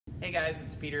Hey guys,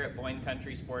 it's Peter at Boyne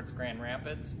Country Sports Grand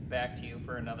Rapids, back to you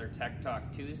for another Tech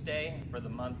Talk Tuesday for the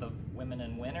month of Women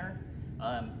in Winter.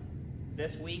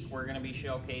 This week we're going to be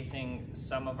showcasing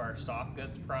some of our soft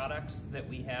goods products that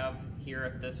we have here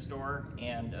at this store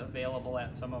and available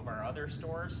at some of our other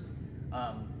stores.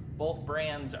 Both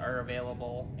brands are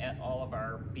available at all of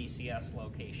our BCS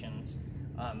locations.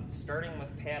 Starting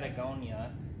with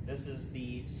Patagonia, this is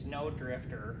the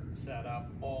SnowDrifter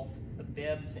setup, both the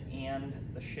bibs and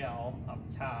the shell up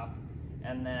top,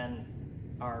 and then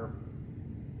our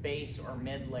base or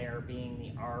mid layer being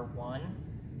the R1,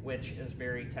 which is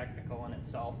very technical in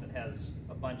itself. It has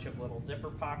a bunch of little zipper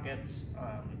pockets.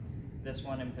 This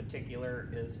one in particular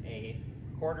is a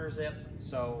quarter zip,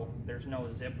 so there's no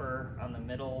zipper on the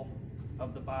middle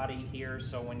of the body here,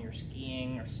 so when you're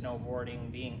skiing or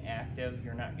snowboarding, being active,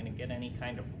 you're not going to get any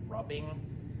kind of rubbing,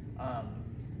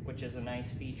 which is a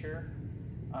nice feature.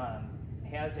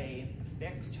 Has a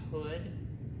fixed hood.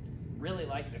 Really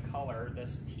like the color.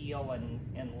 This teal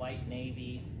and light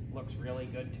navy looks really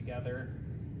good together.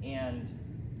 And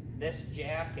this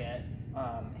jacket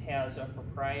has a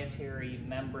proprietary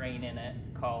membrane in it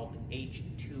called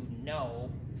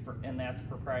H2No, and that's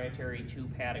proprietary to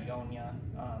Patagonia.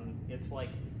 It's like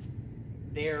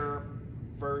their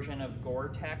version of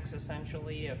Gore-Tex,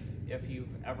 essentially, if you've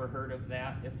ever heard of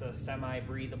that. It's a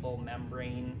semi-breathable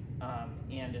membrane,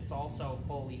 and it's also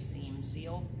fully seam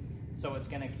sealed, so it's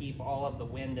going to keep all of the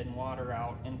wind and water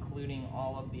out, including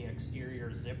all of the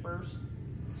exterior zippers.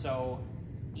 So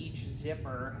each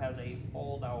zipper has a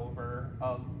fold over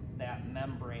of that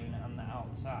membrane on the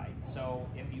outside. So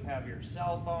if you have your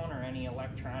cell phone or any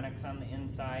electronics on the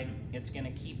inside, it's going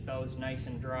to keep those nice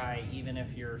and dry, even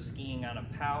if you're skiing on a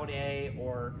pow day,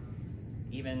 or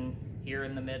even here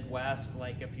in the Midwest,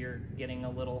 like if you're getting a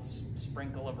little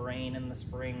sprinkle of rain in the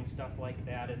spring, stuff like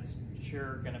that, it's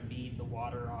sure going to bead the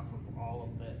water off of all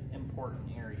of the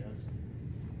important areas.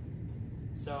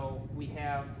 So we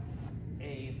have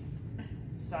a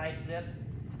side zip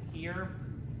here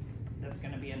that's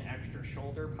going to be an extra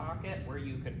shoulder pocket where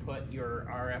you could put your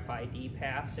RFID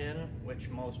pass in, which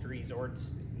most resorts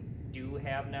do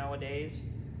have nowadays,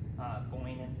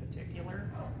 Boyne in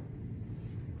particular.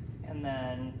 And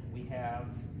then we have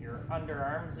your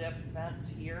underarm zip vents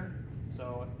here,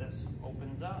 so if this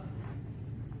opens up.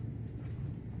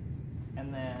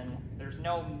 And then there's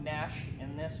no mesh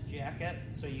in this jacket,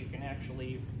 so you can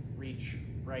actually reach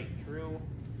right through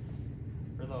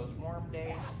for those warm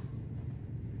days.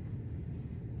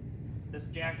 This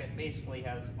jacket basically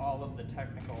has all of the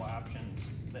technical options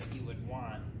that you would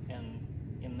want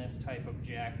in this type of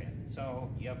jacket. So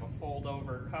you have a fold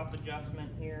over cuff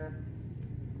adjustment here,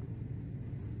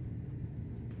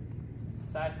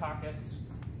 side pockets,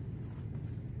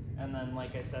 and then,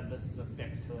 like I said, this is a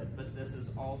fixed hood, but this is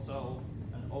also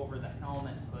an over the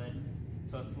helmet hood,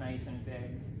 so it's nice and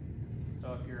big.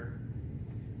 So if you're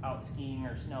out skiing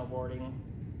or snowboarding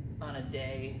on a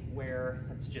day where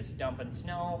it's just dumping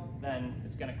snow, then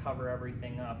it's going to cover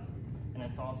everything up. And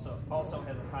it's also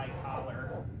has a high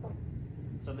collar,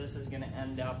 so this is going to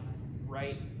end up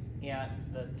right at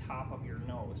the top of your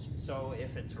nose. So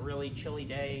if it's a really chilly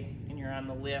day and you're on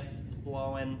the lift, it's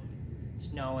blowing,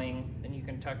 snowing, then you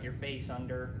can tuck your face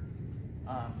under,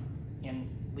 and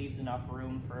leaves enough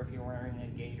room for if you're wearing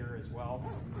a gaiter as well.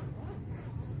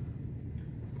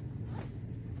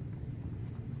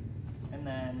 And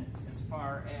then as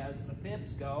far as the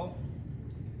bibs go,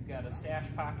 we've got a stash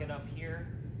pocket up here.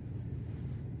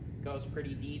 Goes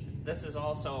pretty deep. This is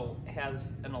also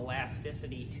has an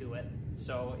elasticity to it,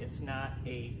 so it's not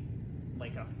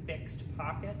like a fixed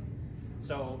pocket.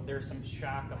 So there's some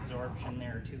shock absorption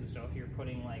there too. So if you're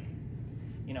putting, like,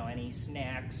 you know, any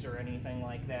snacks or anything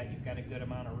like that, you've got a good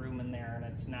amount of room in there,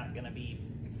 and it's not going to be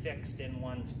fixed in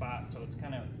one spot. So it's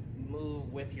kind of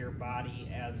move with your body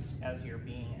as you're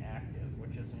being active,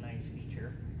 which is a nice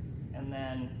feature. And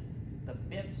then the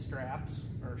bib straps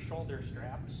or shoulder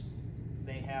straps,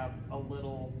 they have a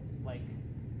little like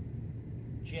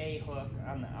J hook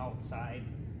on the outside,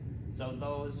 so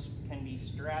those can be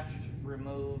stretched,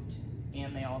 removed,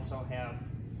 and they also have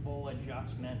full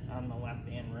adjustment on the left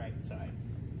and right side.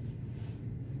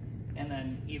 And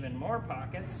then even more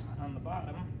pockets on the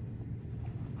bottom.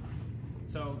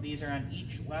 So these are on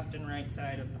each left and right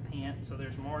side of the pant, so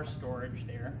there's more storage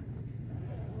there.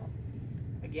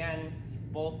 Again,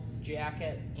 both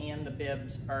jacket and the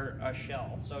bibs are a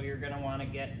shell, so you're going to want to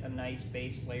get a nice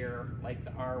base layer like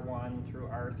the R1 through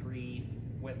R3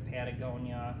 with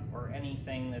Patagonia, or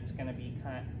anything that's going to be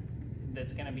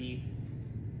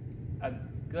a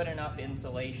good enough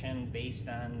insulation based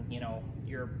on, you know,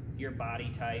 your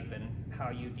body type and how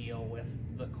you deal with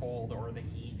the cold or the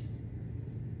heat.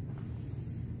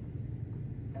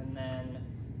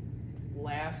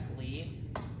 lastly,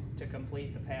 to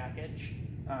complete the package,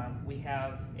 we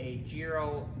have a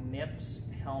Giro MIPS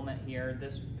helmet here.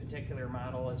 This particular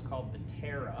model is called the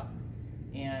Traa,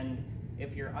 and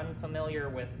if you're unfamiliar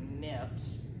with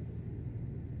MIPS,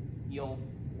 you'll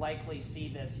likely see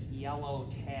this yellow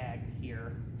tag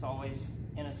here. It's always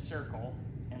in a circle,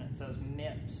 and it says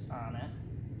MIPS on it,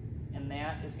 and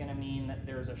that is going to mean that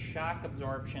there's a shock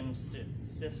absorption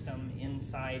system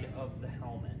inside of the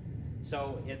helmet.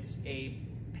 So it's a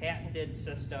patented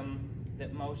system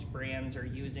that most brands are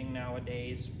using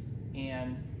nowadays,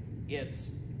 and it's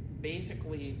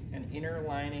basically an inner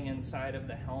lining inside of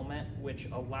the helmet which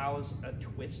allows a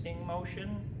twisting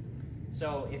motion.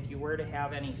 So if you were to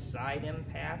have any side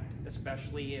impact,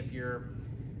 especially if you're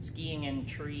skiing in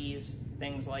trees,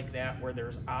 things like that where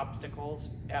there's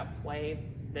obstacles at play,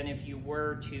 then if you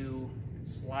were to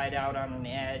slide out on an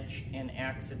edge and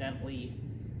accidentally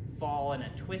fall in a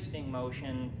twisting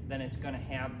motion, then it's going to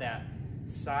have that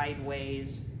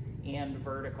sideways and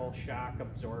vertical shock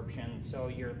absorption, so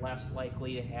you're less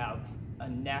likely to have a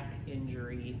neck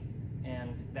injury,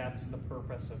 and that's the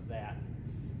purpose of that.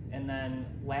 And then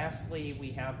lastly,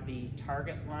 we have the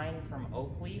Target line from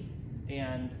Oakley,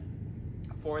 and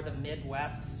for the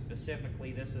Midwest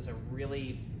specifically, this is a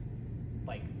really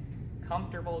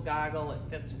comfortable goggle. It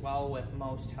fits well with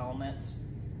most helmets.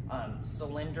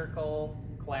 Cylindrical,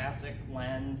 classic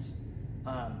lens,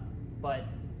 but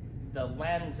the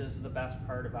lens is the best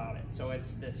part about it. So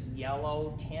it's this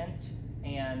yellow tint,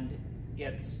 and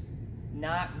it's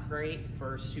not great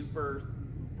for super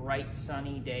bright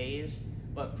sunny days,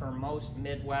 but for most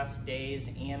Midwest days,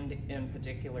 and in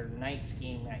particular night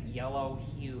skiing, that yellow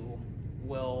hue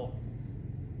will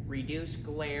reduce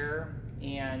glare,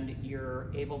 and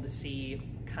you're able to see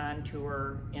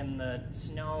contour in the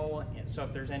snow. So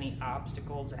if there's any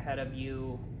obstacles ahead of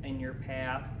you in your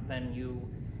path, then you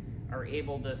are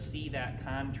able to see that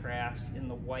contrast in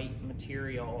the white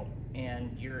material,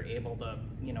 and you're able to,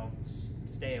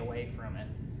 stay away from it.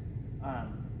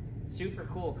 Super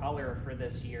cool color for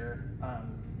this year.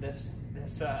 This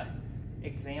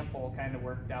example kind of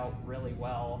worked out really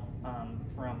well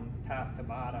from top to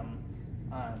bottom.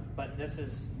 But this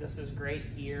is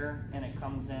great gear, and it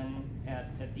comes in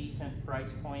at a decent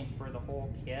price point for the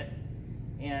whole kit.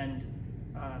 And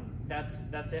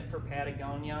that's it for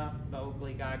Patagonia, the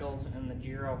Oakley goggles, and the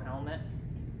Giro helmet.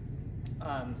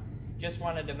 Just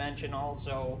wanted to mention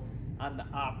also on the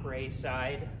après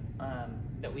side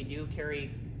that we do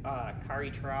carry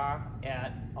Kari Traa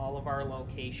at all of our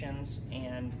locations,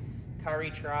 and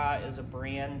Kari Traa is a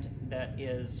brand that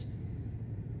is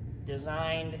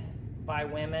designed by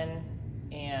women,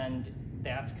 and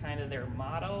that's kind of their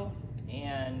motto.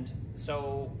 And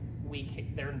so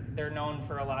they're known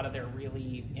for a lot of their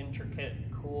really intricate,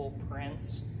 cool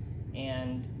prints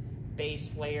and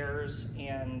base layers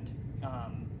and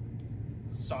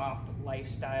soft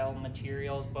lifestyle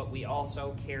materials, but we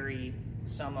also carry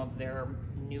some of their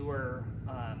newer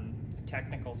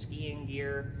technical skiing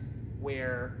gear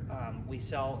where we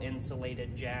sell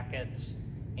insulated jackets,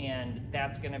 and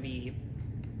that's going to be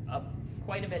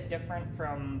quite a bit different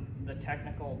from the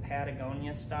technical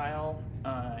Patagonia style.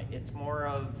 It's more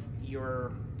of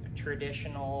your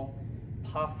traditional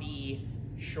puffy,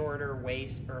 shorter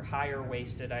waist, or higher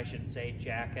waisted, I should say,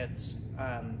 jackets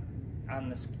on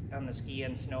the ski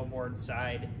and snowboard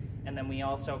side. And then we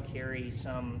also carry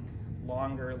some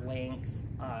longer length,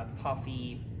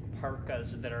 puffy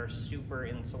parkas that are super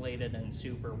insulated and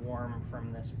super warm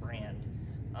from this brand.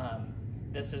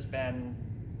 This has been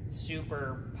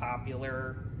super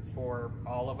popular for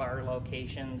all of our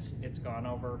locations. It's gone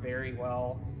over very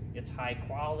well. It's high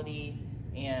quality,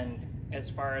 and as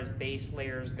far as base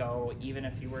layers go, even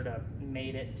if you were to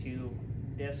made it to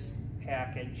this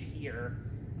package here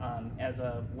as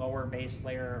a lower base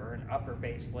layer or an upper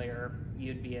base layer,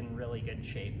 you'd be in really good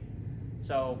shape.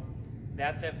 So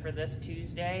that's it for this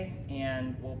Tuesday,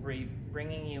 and we'll be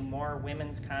bringing you more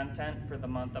women's content for the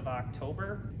month of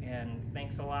October. And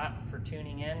thanks a lot for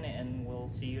tuning in, and we'll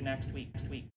see you next week.